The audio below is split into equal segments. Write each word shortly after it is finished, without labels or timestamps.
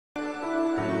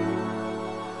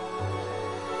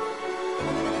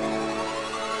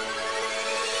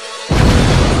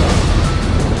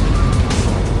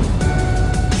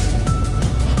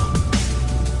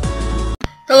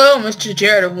Hello,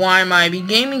 MrThejarret of Why Am I Be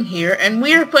Gaming here, and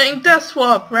we are playing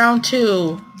DeathSwap Round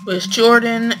 2, with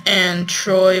Jordan and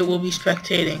Troy will be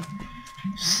spectating.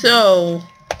 So,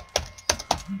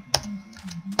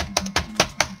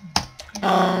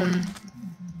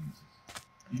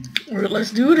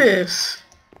 let's do this.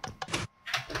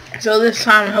 So this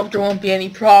time I hope there won't be any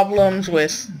problems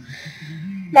with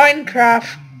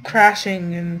Minecraft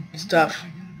crashing and stuff.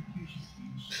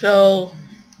 So,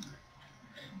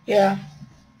 yeah.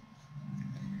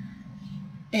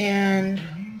 And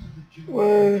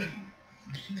this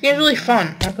game's really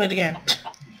fun. I'll play it again.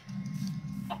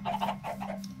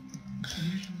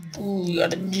 Ooh, we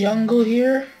got a jungle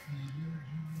here.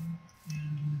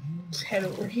 Let's head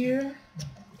over here.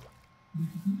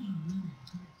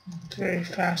 It's a very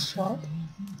fast swap.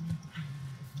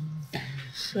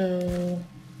 So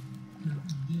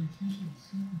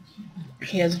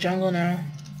he has a jungle now.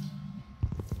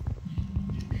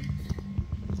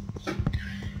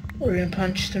 We're gonna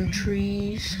punch some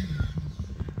trees.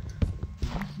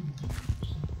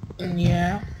 And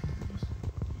yeah.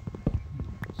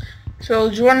 So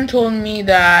Jordan told me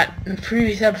that in the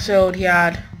previous episode he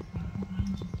actually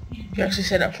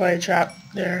set up fire trap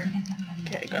there.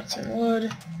 Okay, I got some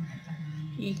wood.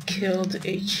 He killed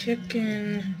a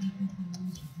chicken.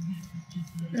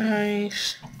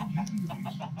 Nice.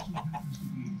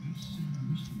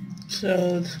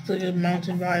 So this is like a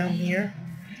mountain biome here.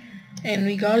 And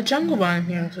we got a jungle biome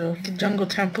here, so the jungle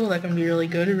temple, that can be really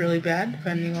good or really bad,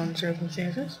 depending on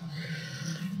circumstances.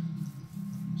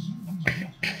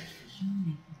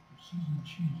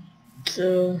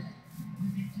 So,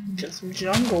 get some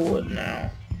jungle wood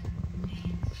now.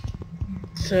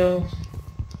 So,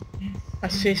 I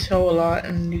say so a lot,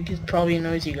 and it probably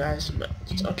annoys you guys, but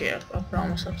it's okay, I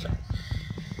promise I'll stop.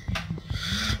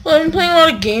 Well, I've been playing a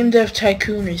lot of Game Dev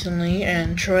Tycoon recently,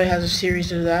 and Troy has a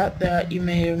series of that you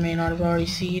may or may not have already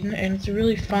seen, and it's a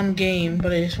really fun game,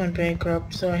 but I just went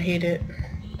bankrupt, so I hate it.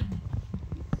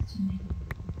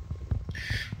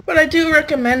 But I do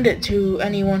recommend it to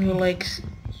anyone who likes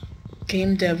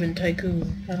Game Dev and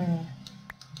Tycoon. I don't know.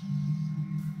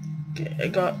 Okay, I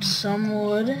got some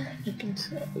wood. You can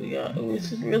see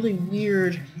it's a really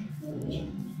weird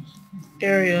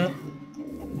area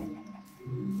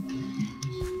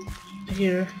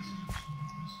here.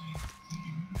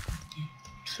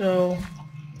 So,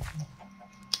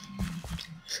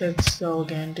 said so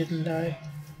again, didn't I?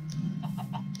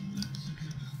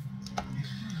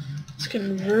 Let's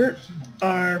convert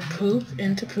our poop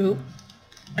into poop.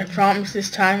 I promise this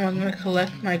time I'm going to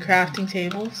collect my crafting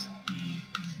tables.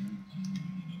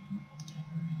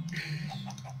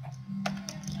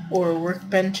 Or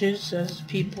workbenches, as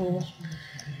people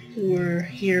who were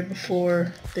here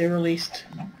before they released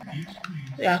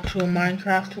the actual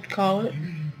Minecraft would call it.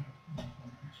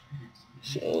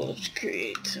 So let's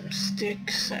create some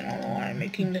sticks. I don't know why I'm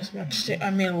making this much stick.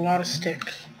 I made a lot of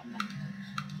sticks.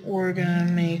 We're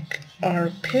gonna make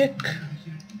our pick.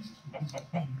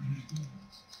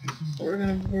 We're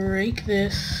gonna break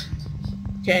this.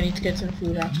 Okay, I need to get some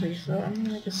food actually, so I'm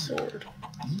gonna make a sword.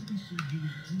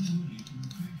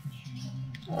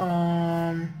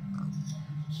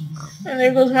 And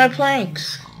there goes my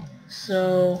planks.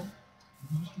 So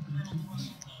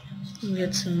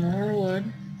get some more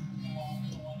wood.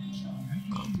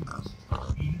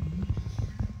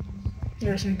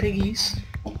 There's some piggies.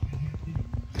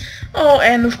 Oh,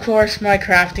 and of course my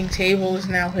crafting table is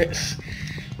now his.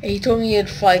 He told me he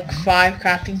had like 5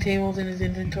 crafting tables in his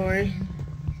inventory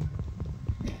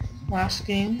last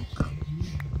game.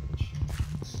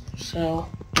 So,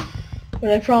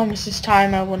 but I promise this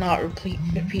time I will not repeat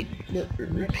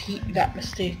that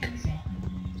mistake.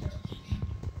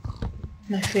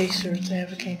 My face hurts, I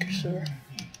have a canker sore.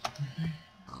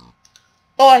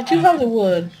 Oh, I do have the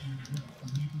wood.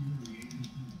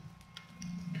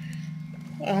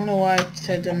 I don't know why I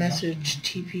said the message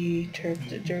TP Turk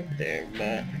the Jerk there,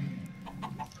 but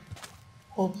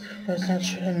hope that's not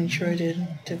something Troy did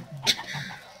to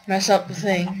mess up the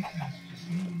thing.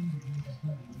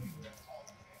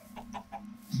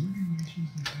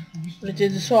 But I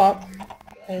did the swap.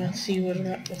 I don't see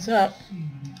what's up.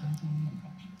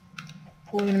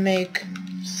 We're gonna make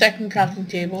second crafting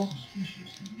table.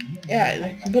 Yeah,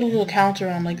 I can put a little counter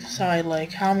on like the side,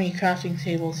 like how many crafting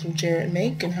tables will Jarrett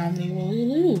make and how many will he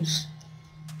lose.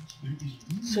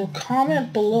 So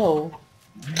comment below.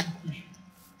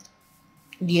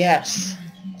 Yes.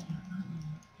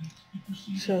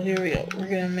 So here we go. We're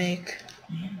gonna make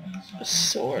a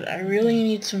sword. I really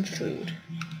need some food.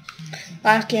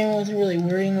 Last game I wasn't really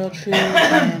worrying about food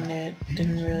and it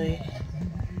didn't really.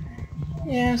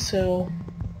 Yeah, so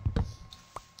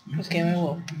this game I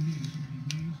will.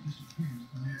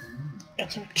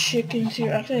 Got some chickens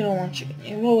here. Actually, I don't want chicken.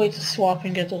 I'm gonna wait to swap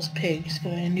and get those pigs,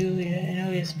 because I know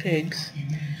he has pigs.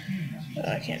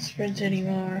 I can't sprint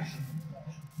anymore.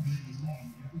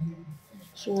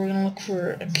 So we're gonna look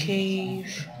for a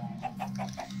cave.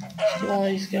 Kill all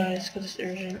these guys, because it's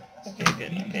urgent. Okay,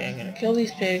 good. Okay, I'm gonna kill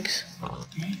these pigs.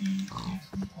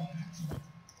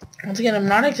 Once again, I'm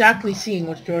not exactly seeing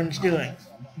what Jordan's doing.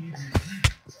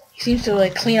 He seems to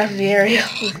like clean up the area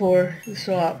before the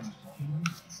swap.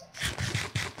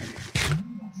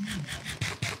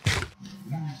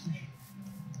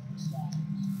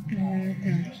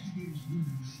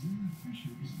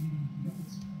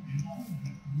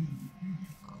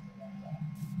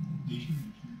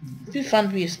 It'd be fun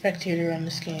to be a spectator on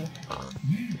this game.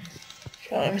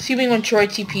 I'm assuming when Troy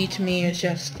TP to me, it's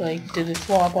just like, did the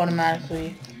swap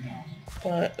automatically.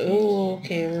 But, oh,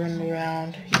 okay, we're in the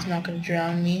round. He's not gonna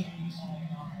drown me.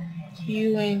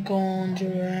 You ain't gonna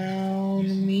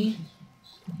drown me.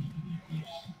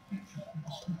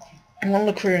 I'm gonna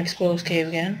look for an exposed cave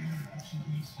again.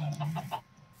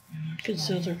 Because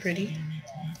those are pretty.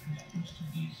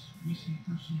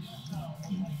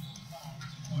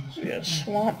 We got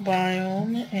swamp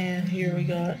biome, and here we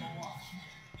got,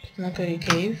 it's not like a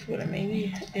cave, but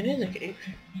maybe it is a cave.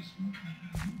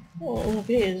 Oh,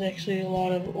 okay, there's actually a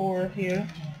lot of ore here.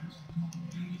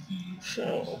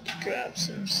 So, let's grab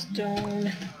some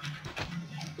stone.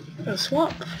 A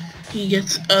swamp. He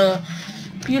gets a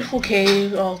beautiful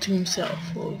cave all to himself.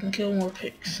 Well, we can kill more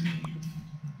pigs.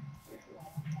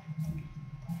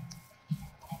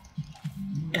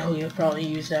 Oh, you'll probably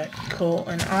use that coal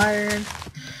and iron.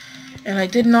 And I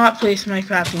did not place my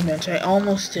crafting bench. I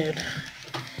almost did.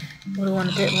 Would have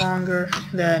went a bit longer,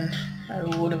 then I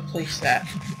would have placed that.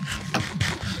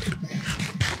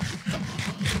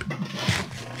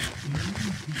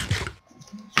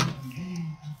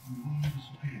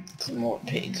 Some more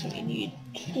pigs. We need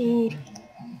food.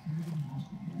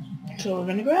 So we're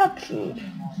gonna grab food.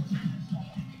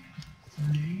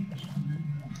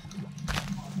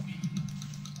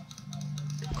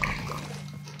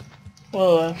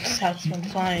 Whoa, that's been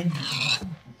flying.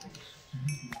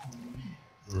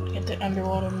 Get the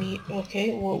underwater meat.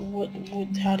 Okay,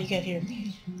 how do you get here?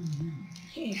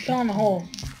 You fell in the hole.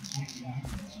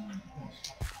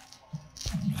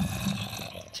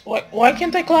 Why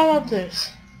can't I climb up this?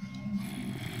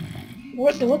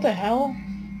 What the hell?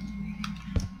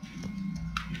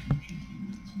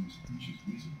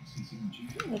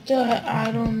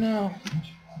 I don't know.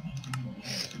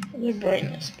 The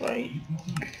brightness bright.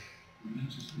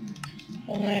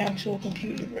 Oh, my actual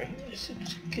computer brightness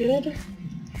is good.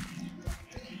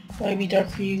 Might be dark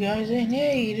for you guys, and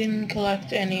yeah, you didn't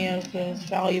collect any of those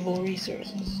valuable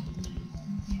resources.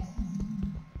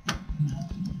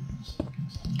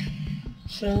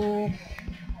 So,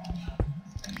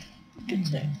 good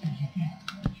thing.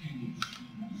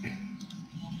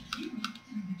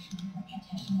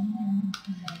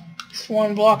 This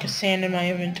one block of sand in my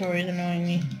inventory is annoying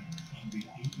me.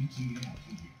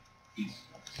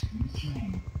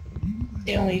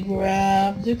 Then we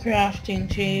grab the crafting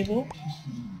table.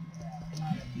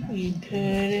 We put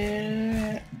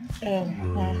it... Oh,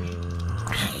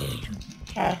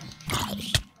 hi.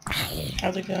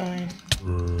 How's it going?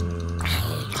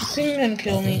 Sing and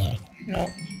kill me. No.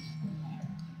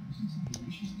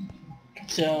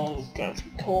 So, got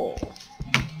some coal.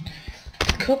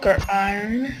 Cook our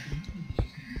iron.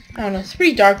 I don't know, it's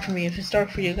pretty dark for me. If it's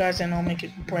dark for you guys, then I'll make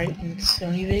it bright in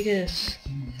Sony Vegas.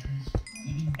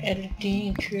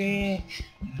 Editing trick.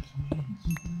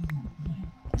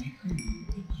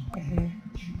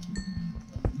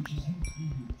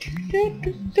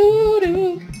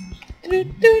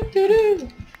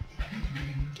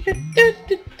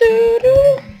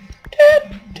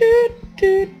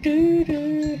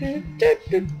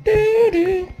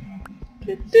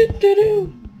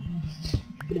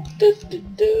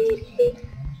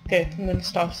 Okay, I'm gonna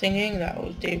stop singing. That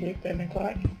was Daybreak by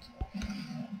McCloud.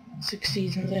 6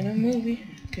 seasons in a movie.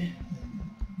 Okay.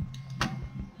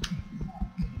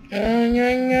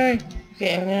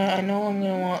 Okay, I know I'm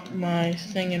gonna want my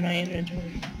thing in my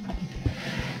inventory.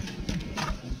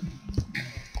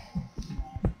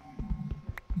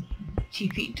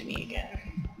 TP to me again.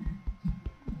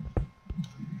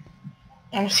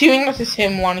 I'm assuming this is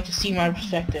him wanting to see my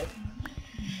perspective.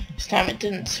 This time it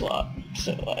didn't swap,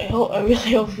 so I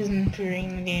really hope he's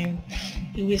improving the game.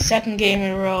 It was the second game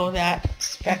in a row that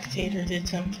spectator did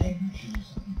something.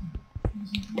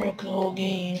 Broke the whole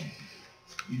game.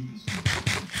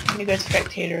 You guys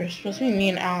spectator. It's supposed to be me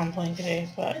and Alan playing today,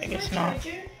 but I guess not.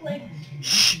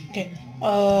 Shh. Okay.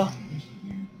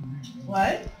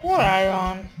 What? What are you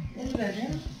on? In the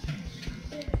bedroom.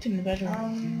 It's in the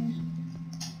bedroom.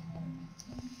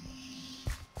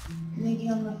 Maybe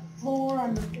on the floor,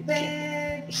 on the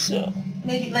bed. So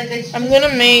maybe like this. I'm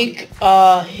gonna make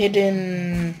a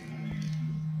hidden.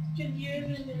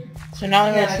 So now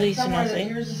I'm gonna sleep to nothing.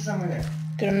 Yours is somewhere there.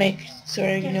 Gonna make so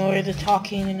I ignore the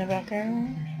talking in the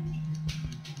background.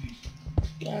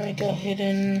 Gonna make a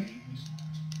hidden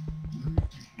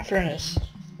furnace.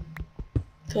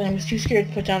 So I was too scared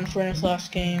to put down the furnace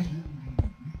last game.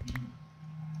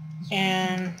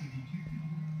 And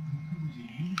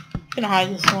gonna hide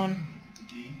this one.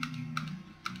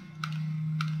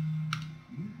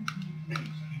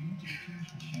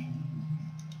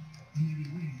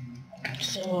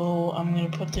 So I'm gonna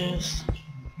put this.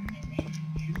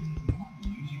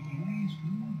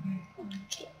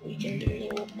 We can do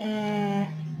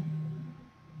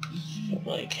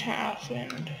like half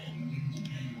and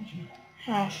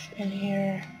half in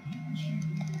here,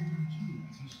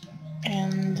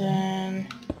 and then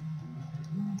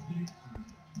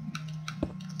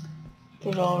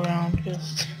put it all around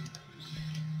because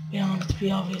we don't want it to be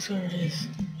obvious where it is.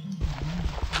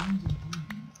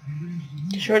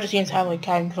 The shorter teams have like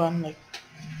having fun, like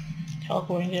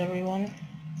teleporting to everyone.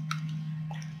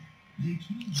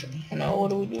 So now what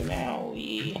do we do now?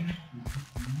 We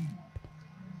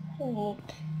look.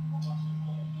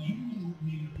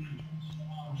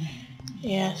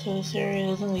 Yeah, so this area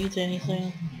doesn't lead to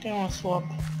anything. Don't want to swap.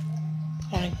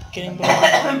 Kind of getting bored.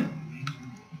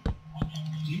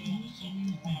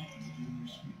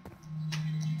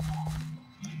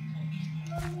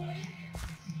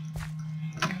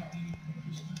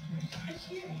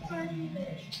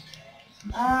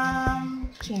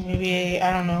 So maybe,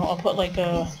 I don't know, I'll put like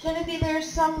a it's gonna be there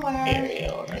somewhere.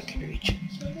 area where I can reach it.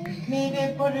 Maybe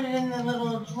I put it in the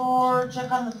little drawer,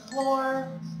 check on the floor.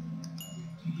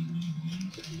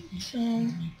 So,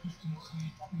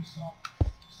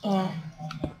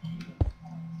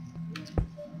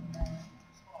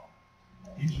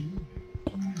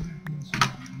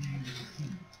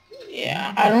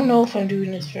 yeah, I don't know if I'm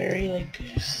doing this very, like,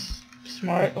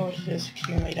 smart or just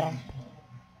extremely dumb.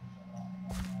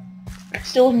 I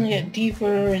still want to get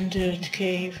deeper into the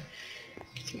cave,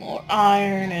 get some more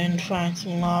iron, and find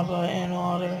some lava and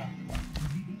water.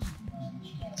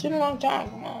 It's been a long time.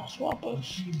 Come on, swap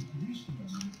us.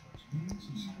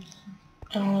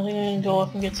 I don't know, I think I can go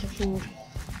up and get some food.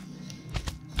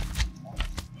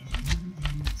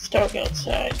 It's dark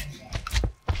outside.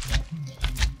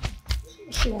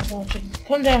 Let's see what I'm watching.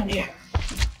 Come down here.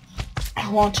 I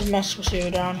want to mess with you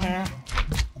down here.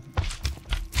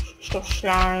 Mr.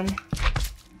 Slime.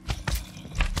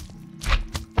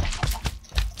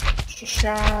 Mr.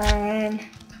 Slime.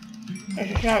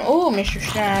 Mr. Slime. Oh, Mr.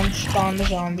 Slime spawned the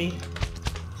zombie.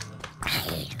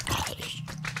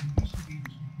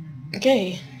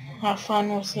 Okay, have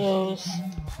fun with those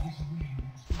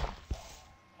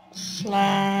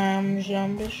slime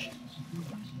zombies.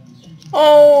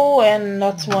 Oh, and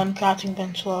that's one catching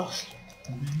bench lost.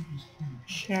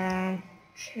 Slime,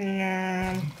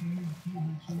 slime.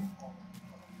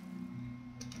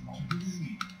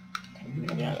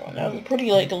 That was a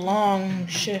pretty like long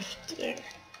shift there.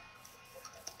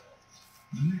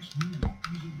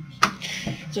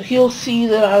 So he'll see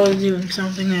that I was doing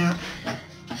something there.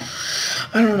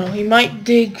 I don't know, he might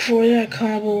dig for that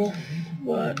cobble,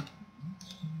 but...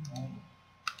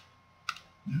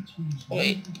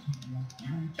 Wait.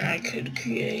 I could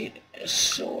create a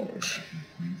sword.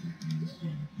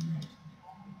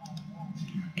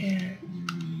 And...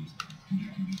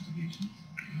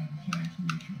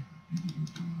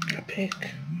 a pick.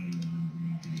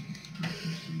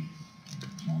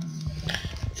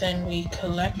 Then we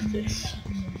collect this.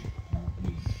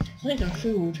 I need some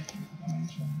food.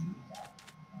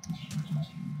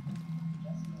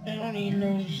 I don't need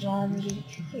no zombie.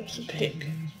 There's a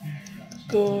pig.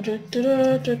 Go da da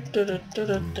da da da da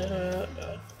da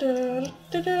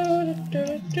da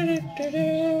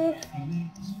da.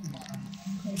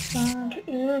 I found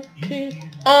a pig.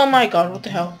 Oh my god, what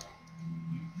the hell?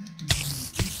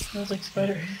 Smells like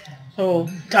spider. Oh,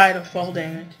 died of fall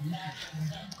damage.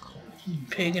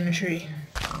 Pig in a tree.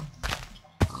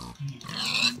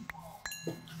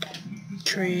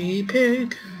 Tree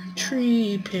pig.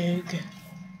 Tree pig.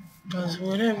 Does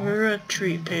whatever a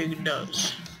tree pig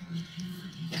does.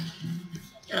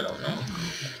 I don't know.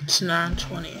 It's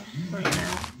 9:20 right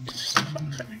now. Just a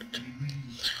fun fact.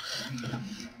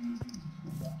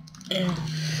 And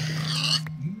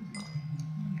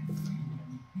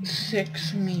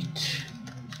 6 meat.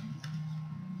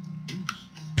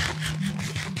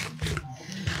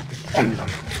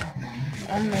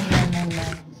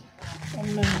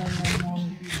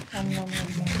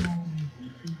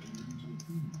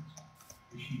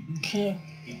 Okay.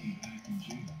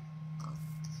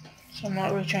 So I'm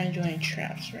not really trying to do any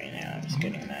traps right now. I'm just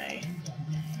getting my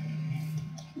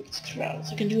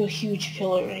traps. I can do a huge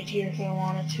pillar right here if I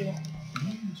wanted to.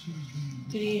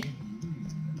 Did he?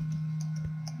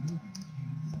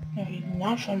 No, he did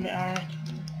not from the iron.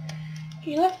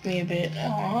 He left me a bit.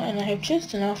 Aw, and I have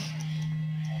just enough.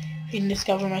 He didn't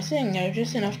discover my thing. I have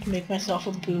just enough to make myself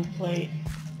a boob plate.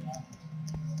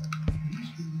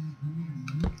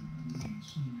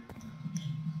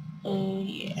 Oh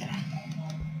yeah.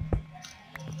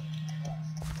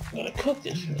 I'm gonna cook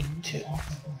this meat too.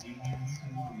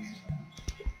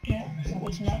 Yeah, it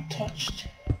was not touched.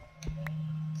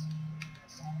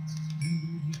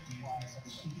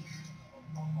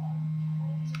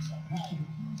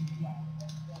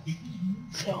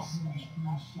 So,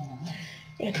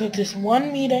 I'm gonna cook this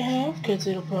one meat I have because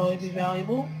it'll probably be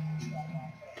valuable.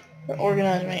 Or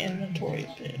organize my inventory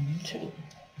a bit too.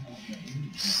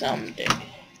 Someday.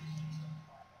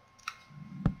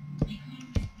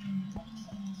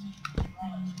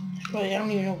 Probably, I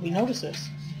don't even know if we noticed this.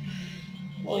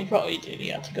 Well, he probably did. He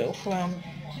had to go from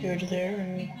here to there,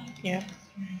 and yeah.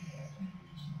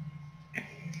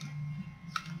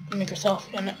 Make yourself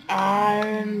an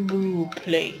iron boob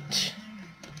plate.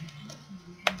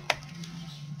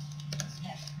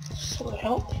 This will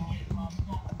help.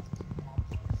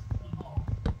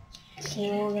 So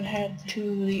we're gonna head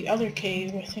to the other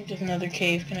cave. I think there's another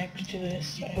cave connected to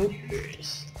this. I hope there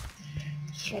is.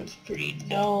 This one's pretty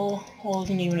dull. Well, it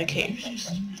isn't even a cave. It's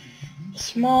just a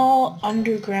small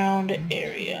underground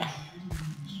area.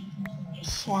 A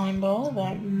slime ball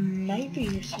that might be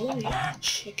useful. Yeah,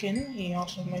 chicken. He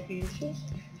also might be useful.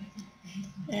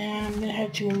 And I'm gonna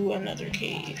head to another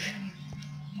cave.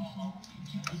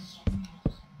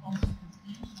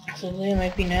 So they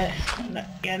might be yet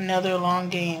another long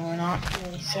game. We're not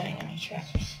really setting any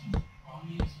traps.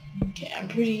 Okay, I'm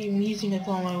using up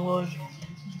all my wood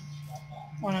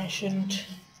when I shouldn't.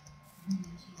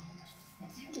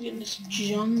 Look at this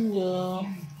jungle.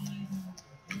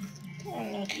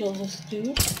 I'm gonna kill this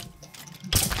dude.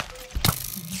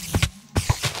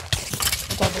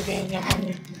 Stop the game, I'm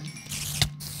hungry.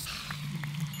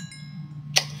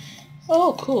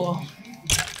 Oh, cool.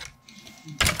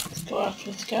 Let's go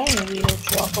after this guy, maybe he'll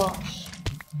drop off.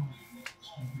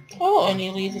 Oh, and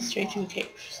he leads us straight to a cave,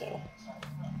 so.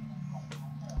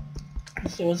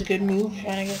 So it was a good move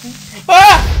trying to get him.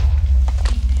 Ah!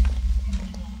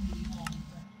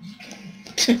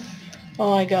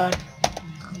 Oh my god.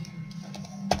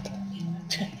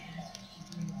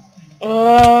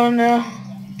 Oh no.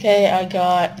 Okay, I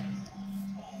got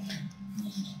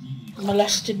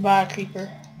molested by a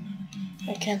creeper.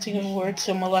 I can't think of a word,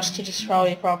 so molested is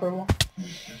probably a proper one.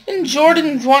 And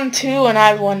Jordan's won 2 and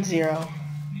I've won 0.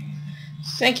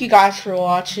 Thank you guys for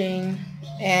watching,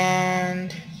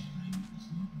 and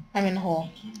I'm in the hole.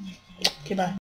 Okay, bye.